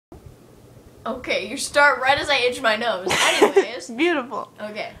Okay, you start right as I itch my nose. Anyways. Beautiful.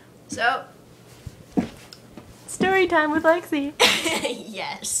 Okay, so. Story time with Lexy.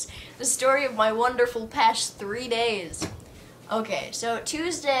 Yes, the story of my wonderful past 3 days. Okay, so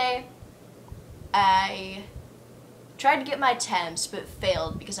Tuesday, I tried to get my temps, but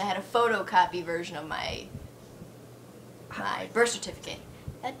failed because I had a photocopy version of my birth certificate.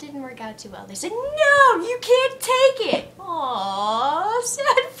 That didn't work out too well. They said, no, you can't take it. Aww,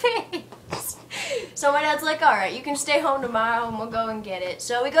 sad face. So my dad's like, all right, you can stay home tomorrow and we'll go and get it.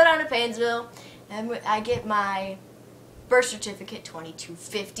 So we go down to Paynesville and I get my birth certificate.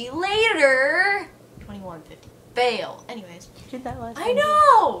 2250 later. 2150. Fail. Anyways. You did that last I time.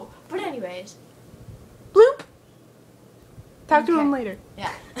 know. But anyways. Bloop. Talk to Okay. him later.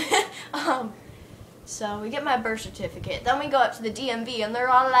 Yeah. So we get my birth certificate. Then we go up to the DMV and they're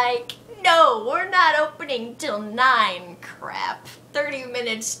all like, no, we're not opening till 9. Crap. 30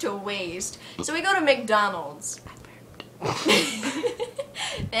 minutes to waste. So we go to McDonald's.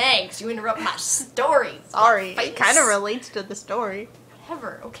 Thanks, you interrupt my story. Sorry, Face. it kind of relates to the story.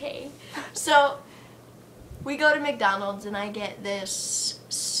 Whatever, okay. So we go to McDonald's and I get this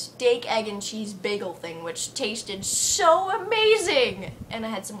steak, egg, and cheese bagel thing, which tasted so amazing. And I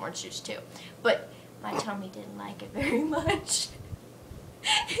had some orange juice too. But my tummy didn't like it very much.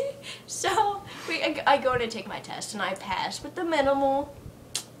 So I go in to take my test and I pass with the minimal.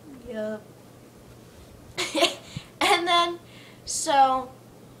 Yup. And then, so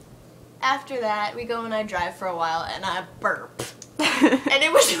after that, we go and I drive for a while and I burp. And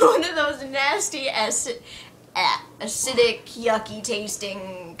it was one of those nasty acidic, yucky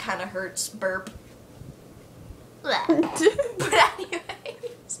tasting, kind of hurts burp. But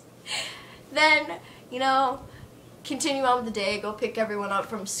anyways, then, you know, continue on with the day, go pick everyone up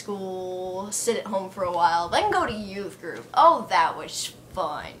from school, sit at home for a while, then go to youth group. Oh, that was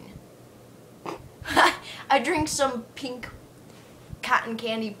fun. I drink some pink cotton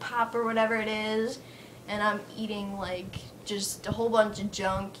candy pop or whatever it is, and I'm eating like just a whole bunch of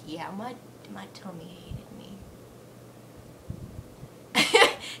junk. Yeah, my tummy hated me.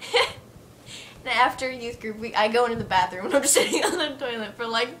 And after youth group, I go into the bathroom and I'm sitting on the toilet for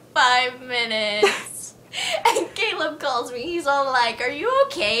like 5 minutes. And Caleb calls me. He's all like, are you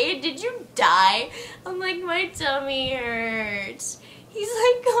okay? Did you die? I'm like, my tummy hurts. He's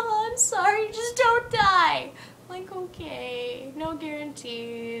like, oh, I'm sorry, just don't die. I'm like, okay, no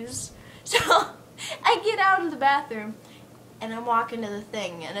guarantees. So I get out of the bathroom and I'm walking to the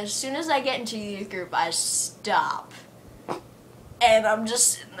thing, and as soon as I get into youth group, I stop. And I'm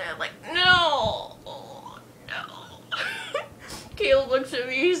just sitting there like, no, oh, no. Caleb looks at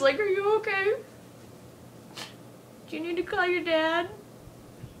me, he's like, are you okay? Do you need to call your dad?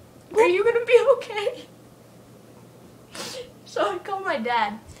 Are you gonna be okay? So I call my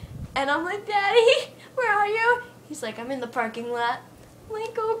dad, and I'm like, Daddy, where are you? He's like, I'm in the parking lot. I'm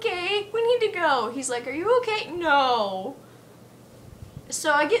like, okay, we need to go. He's like, are you okay? No.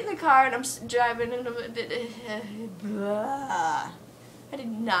 So I get in the car, and I'm driving, and I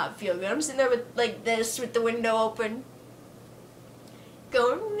did not feel good. I'm sitting there with, like this, with the window open,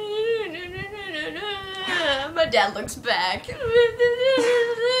 going, my dad looks back.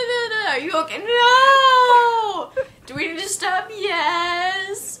 Are you okay? No! Do we need to stop?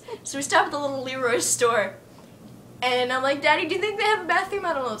 Yes. So we stop at the little Leroy store. And I'm like, Daddy, do you think they have a bathroom?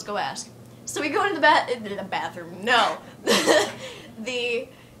 I don't know, let's go ask. So we go into the bathroom. No. The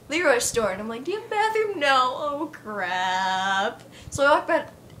Leroy store. And I'm like, do you have a bathroom? No. Oh, crap. So I walk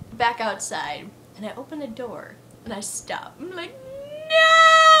back outside. And I open the door. And I stop. I'm like,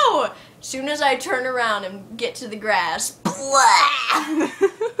 no! As soon as I turn around and get to the grass, blah!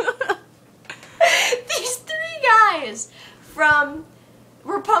 These 3 guys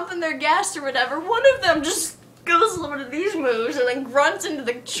were pumping their gas or whatever. One of them just goes one of these moves and then grunts into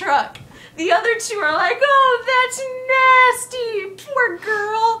the truck. The other 2 are like, oh, that's nasty, poor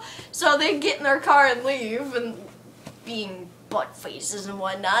girl. So they get in their car and leave, and being butt faces and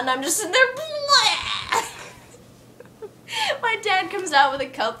whatnot, and I'm just sitting there, blah! My dad comes out with a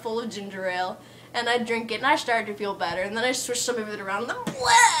cup full of ginger ale, and I drink it, and I start to feel better, and then I switch some of it around, and then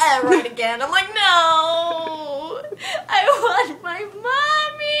blah, right again. I'm like, no! I want my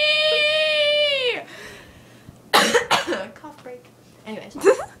mommy! Cough break. Anyways.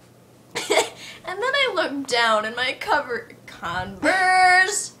 And then I look down, and my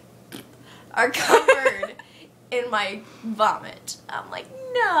Converse are covered in my vomit. I'm like,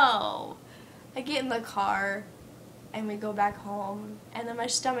 no! I get in the car, and we go back home, and then my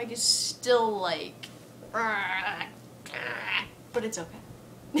stomach is still like, but it's okay.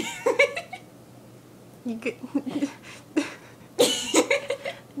 You could.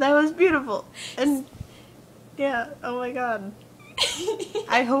 That was beautiful. And yeah, oh my god.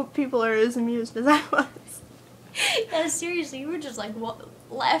 I hope people are as amused as I was. Yeah, seriously, you were just like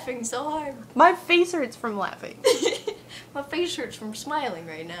laughing so hard. My face hurts from laughing. My face hurts from smiling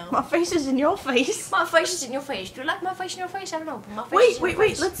right now. My face is in your face. My face is in your face. Do you like my face in your face? I don't know. But my face is in Wait, your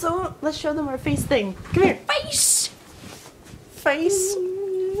wait, face. let's show them our face thing. Come here. Face! Face.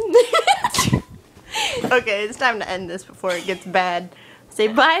 Okay, it's time to end this before it gets bad. Say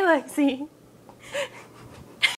bye, Lexy.